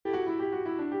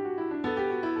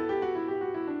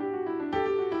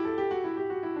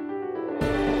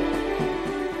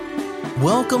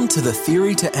Welcome to the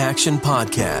Theory to Action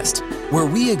podcast, where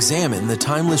we examine the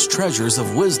timeless treasures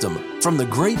of wisdom from the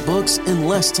great books in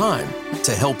less time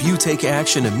to help you take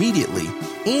action immediately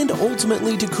and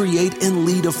ultimately to create and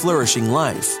lead a flourishing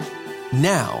life.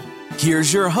 Now,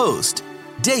 here's your host,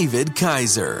 David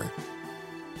Kaiser.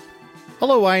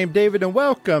 Hello, I am David, and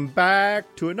welcome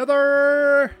back to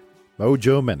another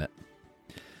Mojo Minute.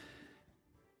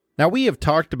 Now, we have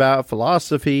talked about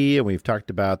philosophy, and we've talked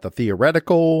about the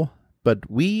theoretical,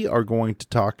 but we are going to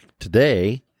talk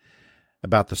today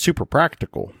about the super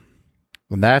practical.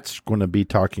 And that's going to be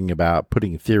talking about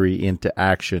putting theory into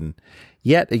action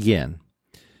yet again.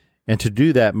 And to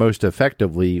do that most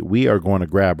effectively, we are going to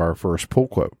grab our first pull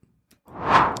quote.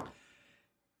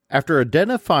 After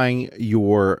identifying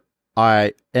your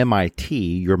MIT,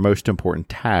 your most important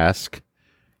task,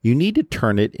 you need to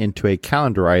turn it into a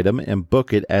calendar item and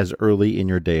book it as early in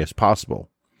your day as possible.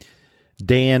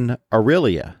 Dan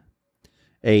Ariely,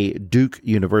 a Duke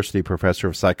University professor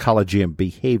of psychology and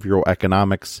behavioral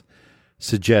economics,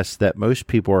 suggests that most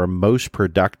people are most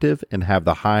productive and have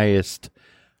the highest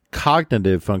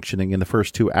cognitive functioning in the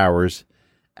first 2 hours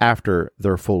after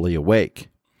they're fully awake.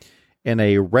 In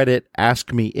a Reddit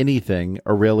Ask Me Anything,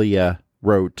 Ariely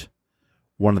wrote,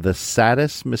 "One of the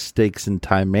saddest mistakes in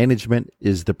time management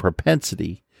is the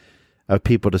propensity of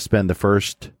people to spend the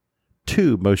first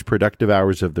 2 most productive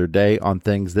hours of their day on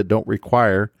things that don't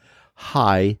require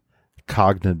high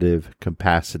cognitive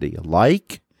capacity,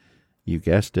 like, you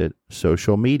guessed it,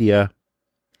 social media.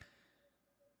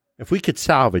 If we could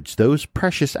salvage those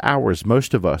precious hours,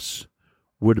 most of us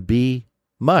would be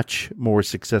much more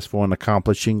successful in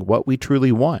accomplishing what we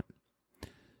truly want."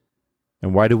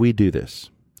 And why do we do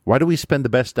this? Why do we spend the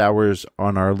best hours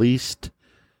on our least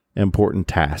important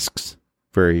tasks?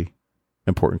 Very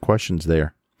important questions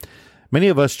there. Many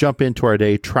of us jump into our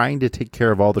day trying to take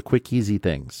care of all the quick, easy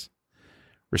things.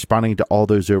 Responding to all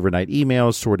those overnight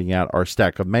emails, sorting out our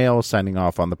stack of mail, signing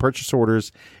off on the purchase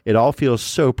orders. It all feels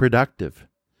so productive.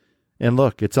 And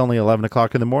look, it's only 11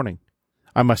 o'clock in the morning.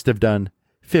 I must have done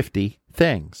 50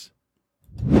 things.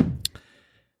 And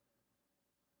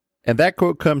that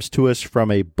quote comes to us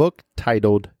from a book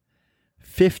titled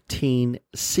 15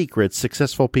 Secrets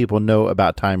Successful People Know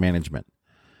About Time Management.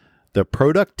 The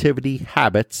productivity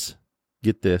habits,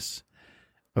 get this,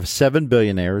 of 7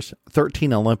 billionaires,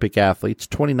 13 Olympic athletes,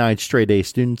 29 straight-A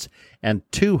students, and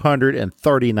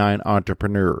 239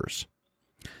 entrepreneurs.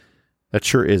 That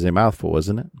sure is a mouthful,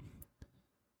 isn't it?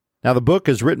 Now, the book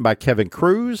is written by Kevin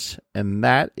Kruse, and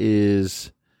that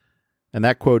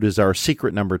quote is our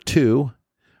secret number 2,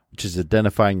 which is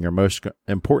identifying your most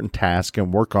important task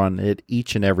and work on it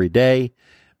each and every day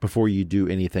before you do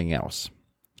anything else.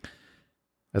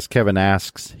 As Kevin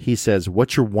asks, he says,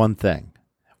 what's your one thing?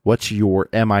 What's your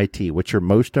MIT? What's your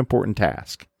most important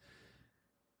task?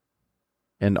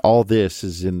 And all this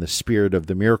is in the spirit of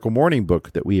the Miracle Morning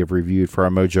book that we have reviewed for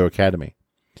our Mojo Academy.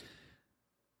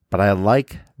 But I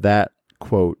like that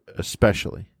quote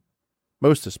especially,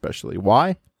 most especially.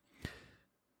 Why?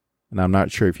 And I'm not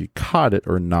sure if you caught it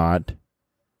or not,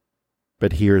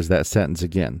 but here's that sentence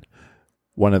again.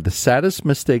 One of the saddest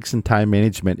mistakes in time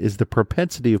management is the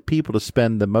propensity of people to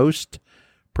spend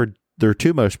their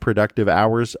 2 most productive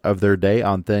hours of their day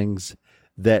on things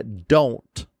that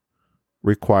don't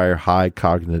require high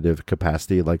cognitive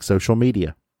capacity, like social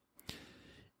media.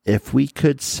 If we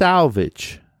could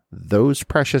salvage those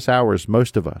precious hours,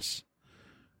 most of us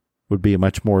would be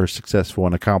much more successful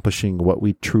in accomplishing what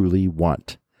we truly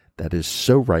want. That is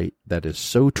so right. That is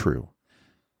so true.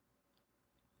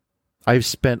 I've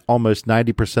spent almost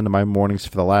 90% of my mornings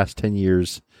for the last 10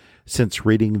 years since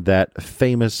reading that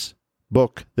famous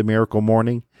book, The Miracle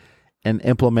Morning, and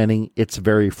implementing its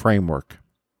very framework.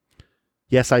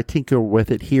 Yes, I tinker with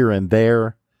it here and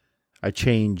there. I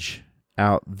change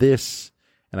out this,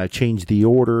 and I change the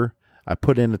order. I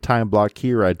put in a time block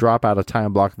here. I drop out a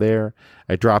time block there.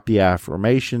 I drop the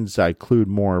affirmations. I include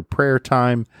more prayer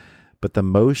time. But the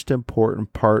most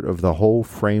important part of the whole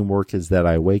framework is that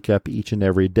I wake up each and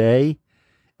every day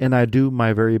and I do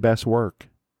my very best work.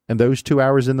 And those 2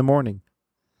 hours in the morning.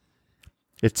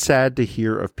 It's sad to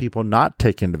hear of people not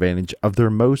taking advantage of their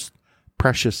most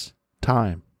precious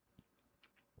time.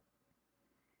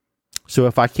 So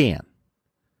if I can,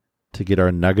 to get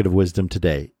our nugget of wisdom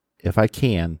today, if I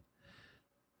can,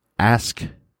 ask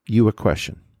you a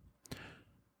question.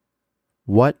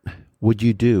 What would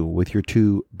you do with your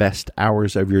 2 best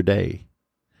hours of your day?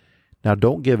 Now,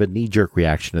 don't give a knee-jerk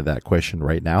reaction to that question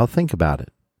right now. Think about it.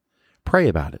 Pray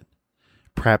about it.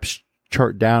 Perhaps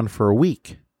chart down for a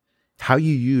week how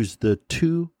you use the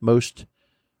 2 most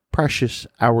precious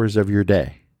hours of your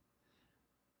day.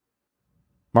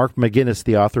 Mark McGinnis,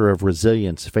 the author of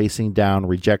Resilience, Facing Down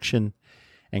Rejection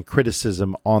and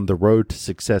Criticism on the Road to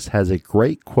Success, has a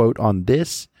great quote on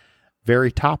this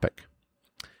very topic.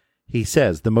 He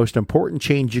says, the most important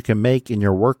change you can make in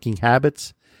your working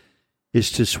habits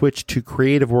is to switch to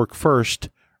creative work first,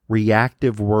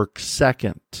 reactive work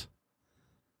second.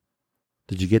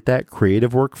 Did you get that?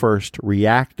 Creative work first,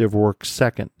 reactive work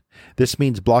second. This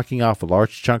means blocking off a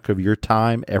large chunk of your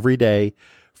time every day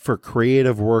for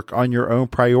creative work on your own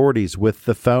priorities with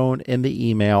the phone and the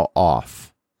email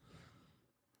off.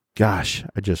 Gosh,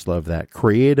 I just love that.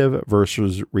 Creative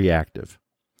versus reactive.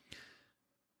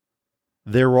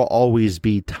 There will always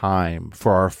be time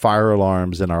for our fire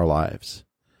alarms in our lives,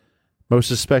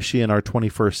 most especially in our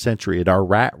 21st century at our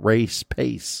rat race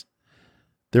pace.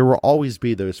 There will always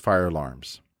be those fire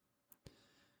alarms.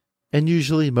 And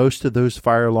usually most of those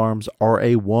fire alarms are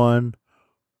a 1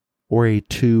 or a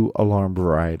 2 alarm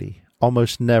variety.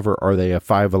 Almost never are they a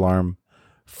 5 alarm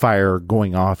fire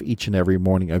going off each and every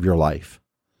morning of your life.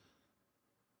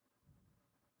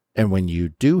 And when you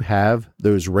do have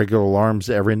those regular alarms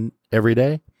every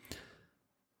day,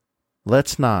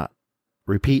 let's not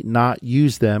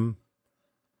use them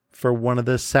for one of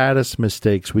the saddest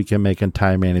mistakes we can make in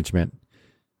time management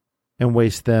and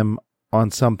waste them on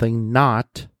something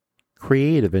not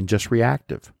creative and just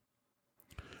reactive.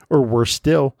 Or worse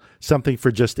still, something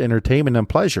for just entertainment and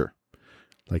pleasure,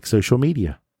 like social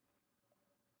media.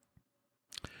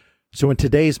 So in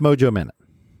today's Mojo Minute,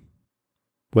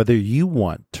 whether you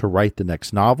want to write the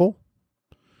next novel,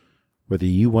 whether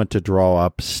you want to draw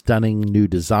up stunning new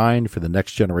design for the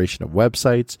next generation of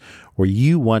websites, or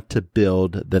you want to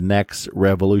build the next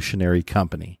revolutionary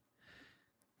company,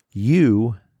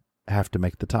 you have to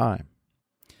make the time.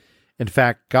 In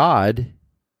fact, God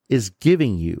is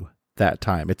giving you that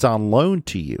time. It's on loan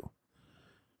to you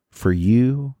for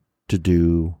you to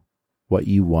do what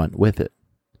you want with it.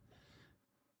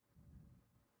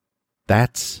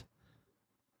 That's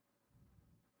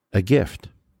a gift.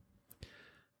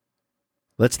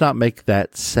 Let's not make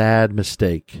that sad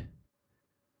mistake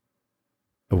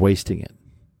of wasting it,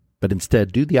 but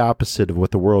instead do the opposite of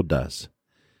what the world does.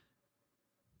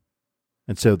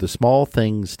 And so the small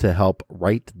things to help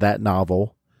write that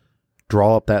novel,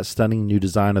 draw up that stunning new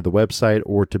design of the website,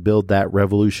 or to build that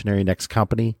revolutionary next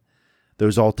company,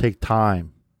 those all take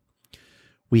time.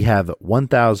 We have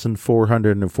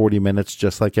 1,440 minutes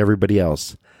just like everybody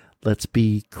else. Let's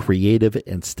be creative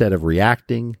instead of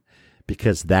reacting,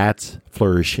 because that's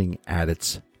flourishing at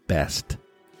its best.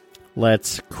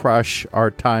 Let's crush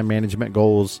our time management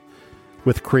goals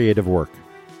with creative work.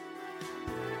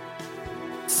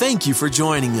 Thank you for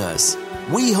joining us.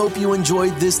 We hope you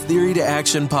enjoyed this Theory to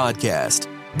Action podcast.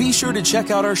 Be sure to check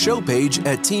out our show page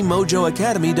at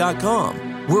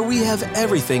teammojoacademy.com, where we have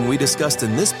everything we discussed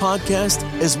in this podcast,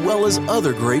 as well as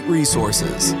other great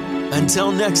resources.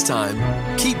 Until next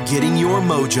time, keep getting your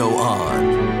mojo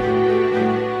on.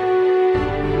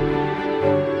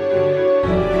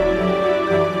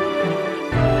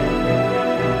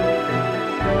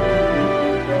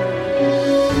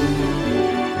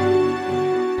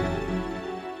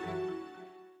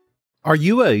 Are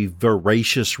you a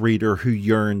voracious reader who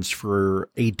yearns for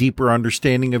a deeper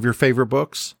understanding of your favorite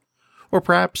books? Or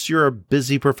perhaps you're a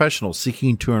busy professional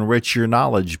seeking to enrich your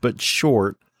knowledge but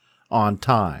short on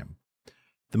time.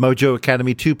 The Mojo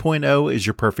Academy 2.0 is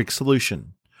your perfect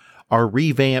solution. Our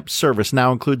revamped service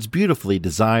now includes beautifully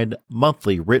designed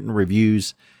monthly written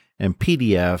reviews and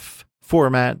PDF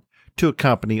format to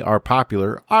accompany our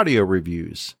popular audio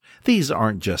reviews. These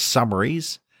aren't just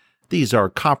summaries. These are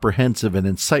comprehensive and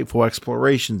insightful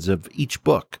explorations of each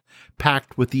book,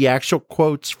 packed with the actual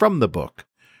quotes from the book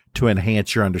to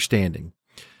enhance your understanding.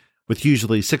 With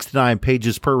usually 69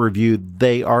 pages per review,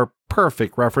 they are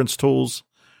perfect reference tools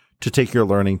to take your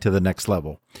learning to the next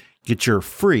level. Get your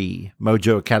free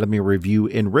Mojo Academy review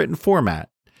in written format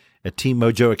at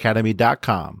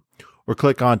teammojoacademy.com or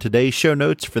click on today's show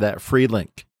notes for that free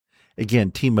link.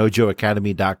 Again,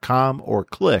 teammojoacademy.com or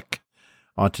click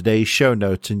on today's show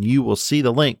notes and you will see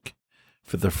the link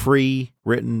for the free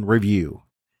written review.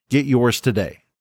 Get yours today.